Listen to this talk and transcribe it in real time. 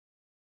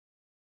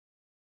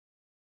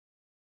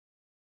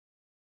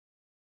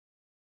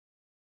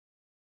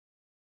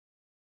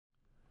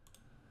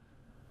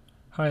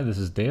Hi, this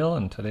is Dale,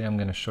 and today I'm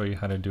going to show you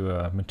how to do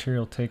a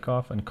material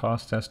takeoff and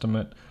cost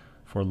estimate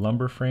for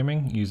lumber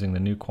framing using the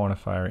new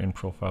Quantifier in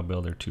Profile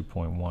Builder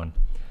 2.1. I'm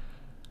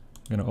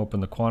going to open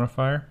the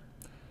Quantifier,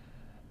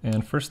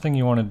 and first thing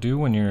you want to do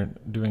when you're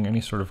doing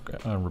any sort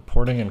of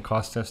reporting and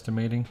cost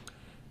estimating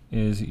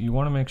is you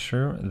want to make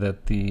sure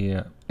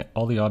that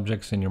all the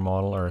objects in your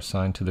model are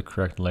assigned to the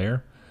correct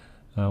layer.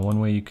 One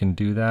way you can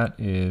do that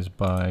is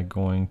by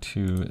going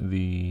to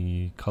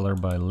the Color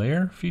by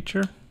Layer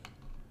feature.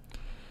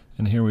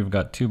 And here we've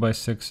got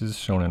 2x6s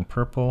shown in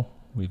purple.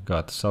 We've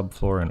got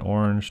subfloor in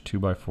orange,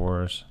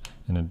 2x4s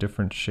in a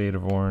different shade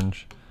of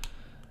orange,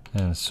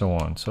 and so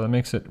on. So that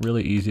makes it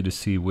really easy to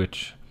see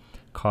which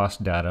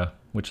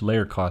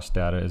layer cost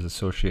data is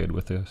associated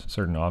with a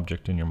certain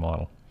object in your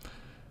model.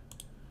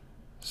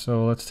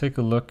 So let's take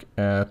a look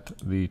at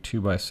the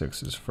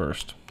 2x6s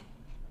first.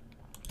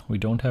 We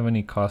don't have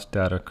any cost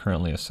data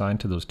currently assigned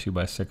to those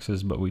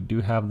 2x6s, but we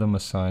do have them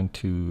assigned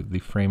to the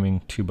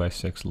framing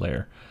 2x6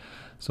 layer.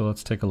 So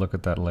let's take a look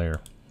at that layer.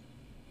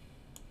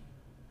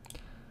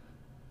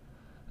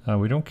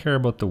 We don't care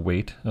about the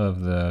weight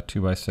of the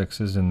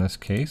 2x6s in this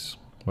case,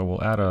 but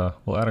we'll add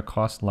a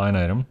cost line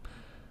item.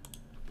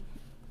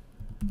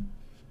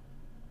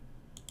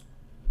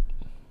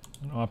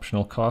 An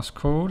optional cost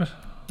code.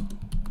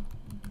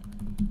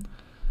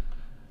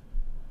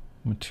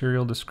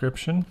 Material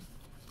description.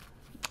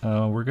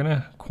 We're going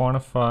to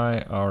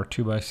quantify our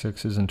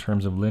 2x6s in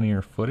terms of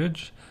linear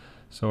footage.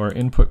 So our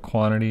input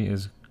quantity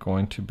is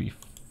going to be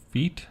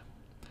feet,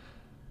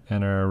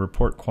 and our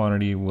report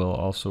quantity will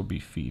also be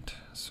feet.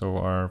 So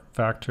our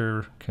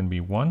factor can be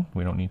 1.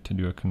 We don't need to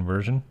do a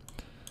conversion.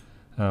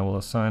 We'll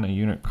assign a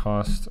unit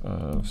cost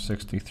of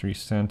 63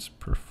 cents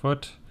per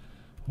foot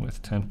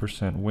with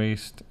 10%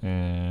 waste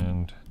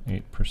and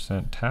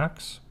 8%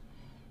 tax,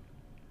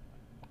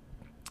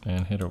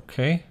 and hit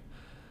OK.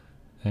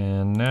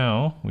 And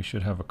now we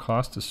should have a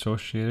cost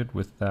associated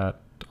with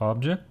that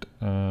object,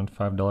 and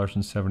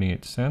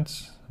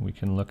 $5.78. We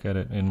can look at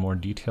it in more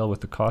detail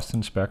with the cost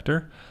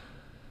inspector,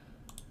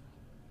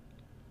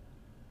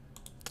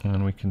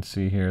 and we can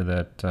see here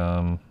that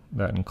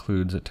that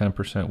includes a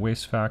 10%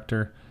 waste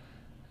factor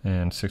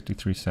and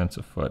 63 cents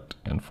a foot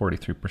and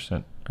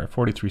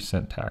 43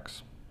 cent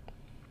tax.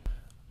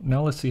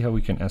 Now let's see how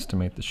we can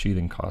estimate the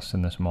sheathing costs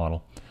in this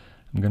model.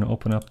 I'm going to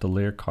open up the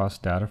layer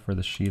cost data for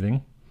the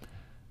sheathing.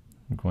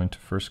 I'm going to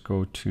first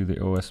go to the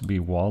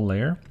OSB wall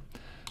layer.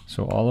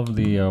 So all of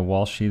the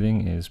wall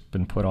sheathing has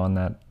been put on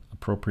that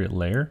appropriate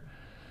layer.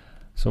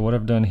 So what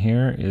I've done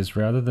here is,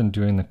 rather than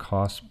doing the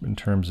cost in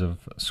terms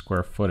of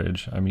square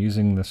footage, I'm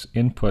using this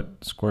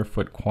input square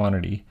foot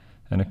quantity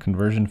and a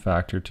conversion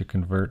factor to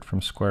convert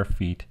from square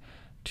feet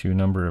to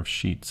number of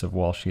sheets of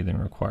wall sheathing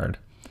required.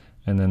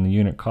 And then the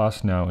unit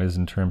cost now is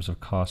in terms of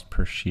cost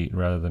per sheet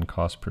rather than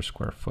cost per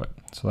square foot.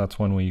 So that's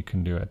one way you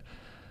can do it.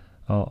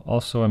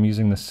 Also, I'm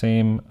using the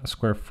same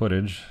square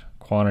footage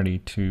quantity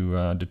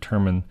to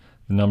determine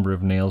the number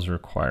of nails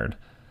required.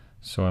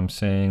 So I'm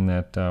saying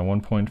that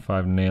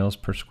 1.5 nails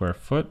per square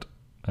foot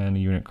and a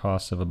unit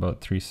cost of about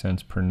 3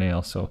 cents per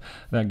nail. So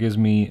that gives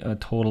me a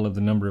total of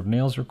the number of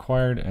nails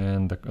required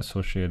and the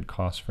associated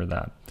cost for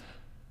that.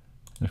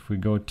 If we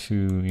go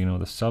to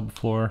the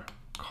subfloor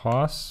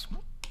costs,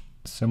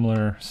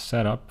 similar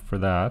setup for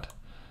that.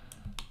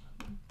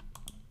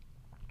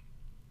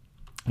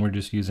 We're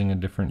just using a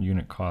different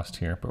unit cost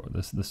here, but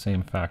the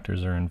same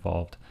factors are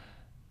involved.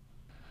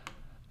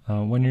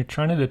 When you're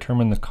trying to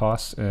determine the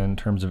costs in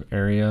terms of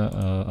area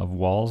of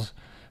walls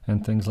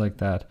and things like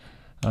that,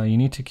 you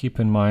need to keep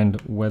in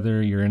mind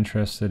whether you're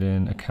interested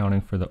in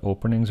accounting for the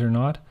openings or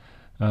not.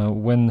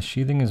 When the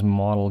sheathing is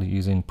modeled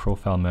using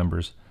profile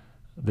members,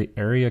 the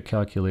area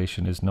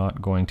calculation is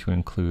not going to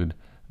include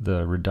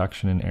the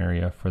reduction in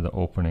area for the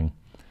opening.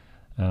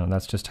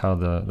 That's just how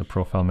the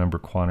profile member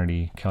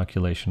quantity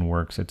calculation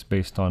works. It's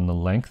based on the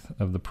length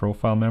of the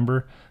profile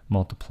member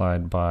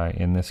multiplied by,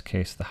 in this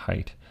case, the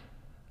height.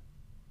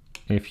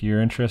 If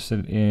you're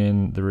interested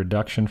in the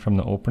reduction from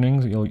the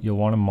openings, you'll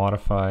want to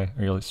modify,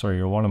 or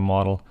you'll want to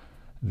model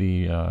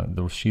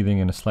the sheathing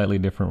in a slightly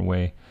different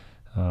way.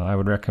 I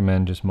would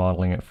recommend just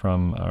modeling it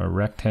from a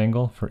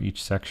rectangle for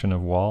each section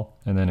of wall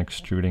and then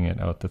extruding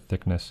it out the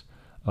thickness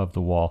of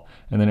the wall,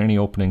 and then any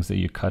openings that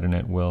you cut in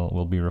it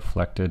will be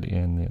reflected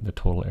in the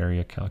total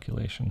area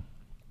calculation.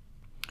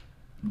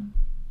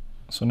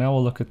 So now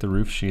we'll look at the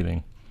roof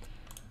sheathing.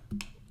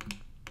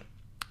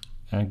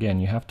 And again,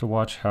 you have to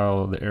watch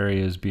how the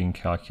area is being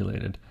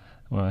calculated.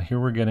 Here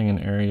we're getting an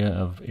area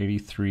of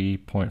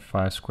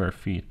 83.5 square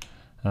feet.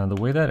 The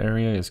way that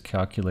area is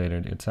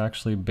calculated, it's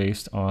actually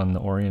based on the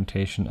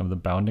orientation of the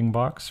bounding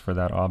box for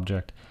that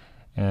object,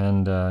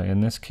 and in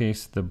this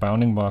case the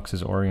bounding box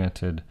is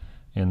oriented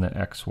in the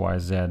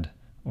XYZ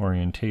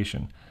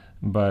orientation.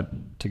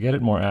 But to get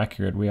it more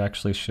accurate, we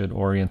actually should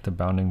orient the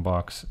bounding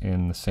box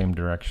in the same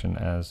direction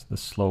as the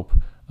slope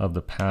of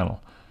the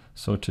panel.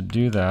 So to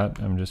do that,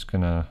 I'm just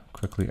going to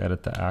quickly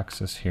edit the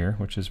axis here,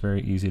 which is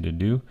very easy to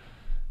do.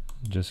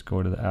 Just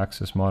go to the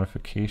axis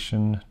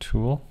modification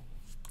tool,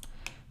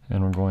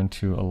 and we're going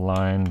to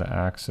align the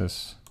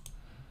axis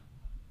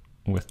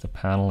with the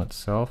panel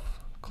itself.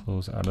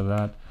 Close out of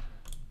that.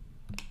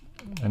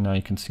 And now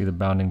you can see the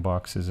bounding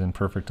box is in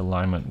perfect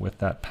alignment with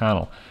that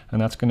panel.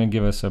 And that's going to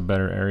give us a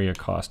better area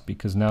cost,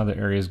 because now the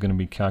area is going to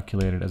be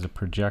calculated as a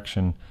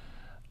projection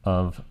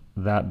of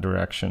that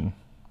direction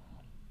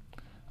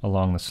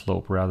along the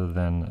slope rather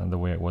than the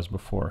way it was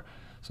before.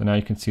 So now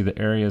you can see the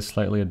area is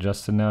slightly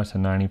adjusted now to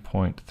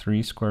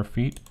 90.3 square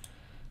feet.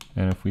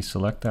 And if we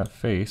select that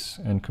face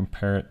and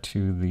compare it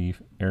to the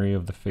area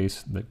of the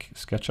face that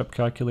SketchUp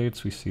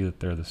calculates, we see that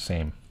they're the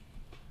same.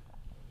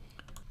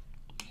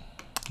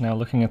 Now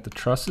looking at the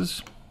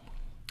trusses.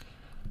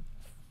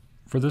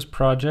 For this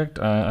project,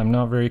 I'm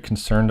not very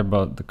concerned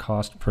about the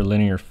cost per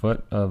linear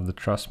foot of the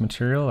truss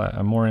material.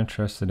 I'm more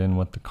interested in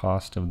what the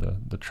cost of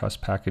the truss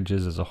package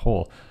is as a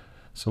whole.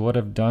 So what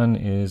I've done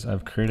is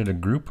I've created a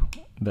group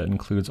that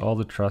includes all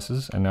the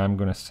trusses, and now I'm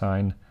going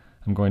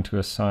to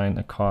assign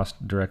a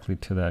cost directly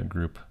to that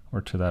group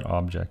or to that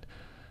object.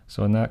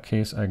 So in that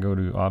case, I go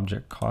to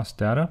Object Cost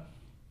Data,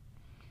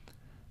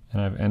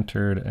 and I've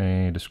entered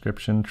a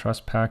description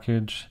truss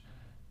package,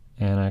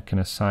 and I can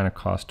assign a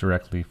cost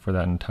directly for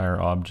that entire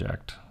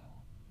object.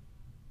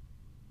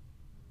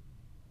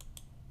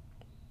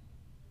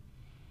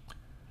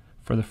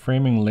 For the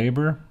framing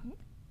labor,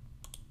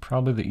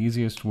 probably the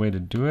easiest way to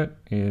do it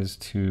is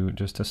to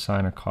just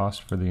assign a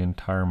cost for the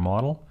entire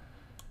model.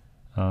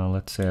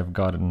 Let's say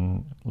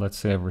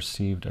I've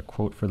received a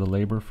quote for the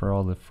labor for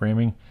all the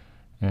framing,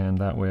 and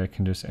that way I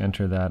can just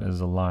enter that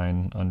as a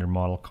line under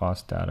model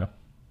cost data.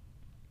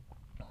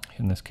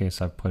 In this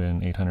case, I've put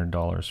in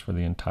 $800 for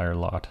the entire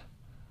lot.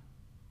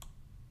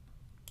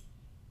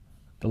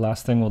 The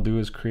last thing we'll do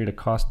is create a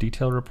cost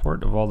detail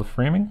report of all the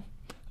framing,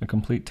 a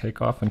complete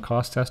takeoff and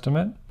cost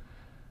estimate.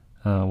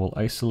 We'll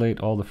isolate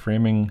all the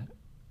framing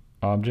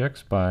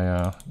objects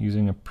by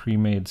using a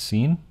pre-made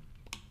scene.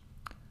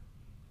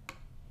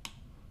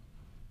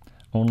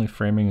 Only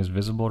framing is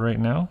visible right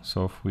now,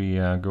 so if we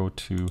go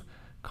to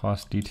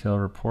cost detail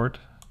report,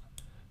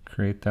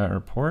 create that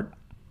report,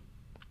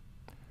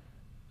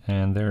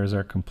 and there is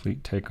our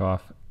complete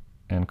takeoff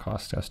and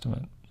cost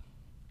estimate.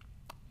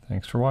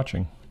 Thanks for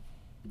watching.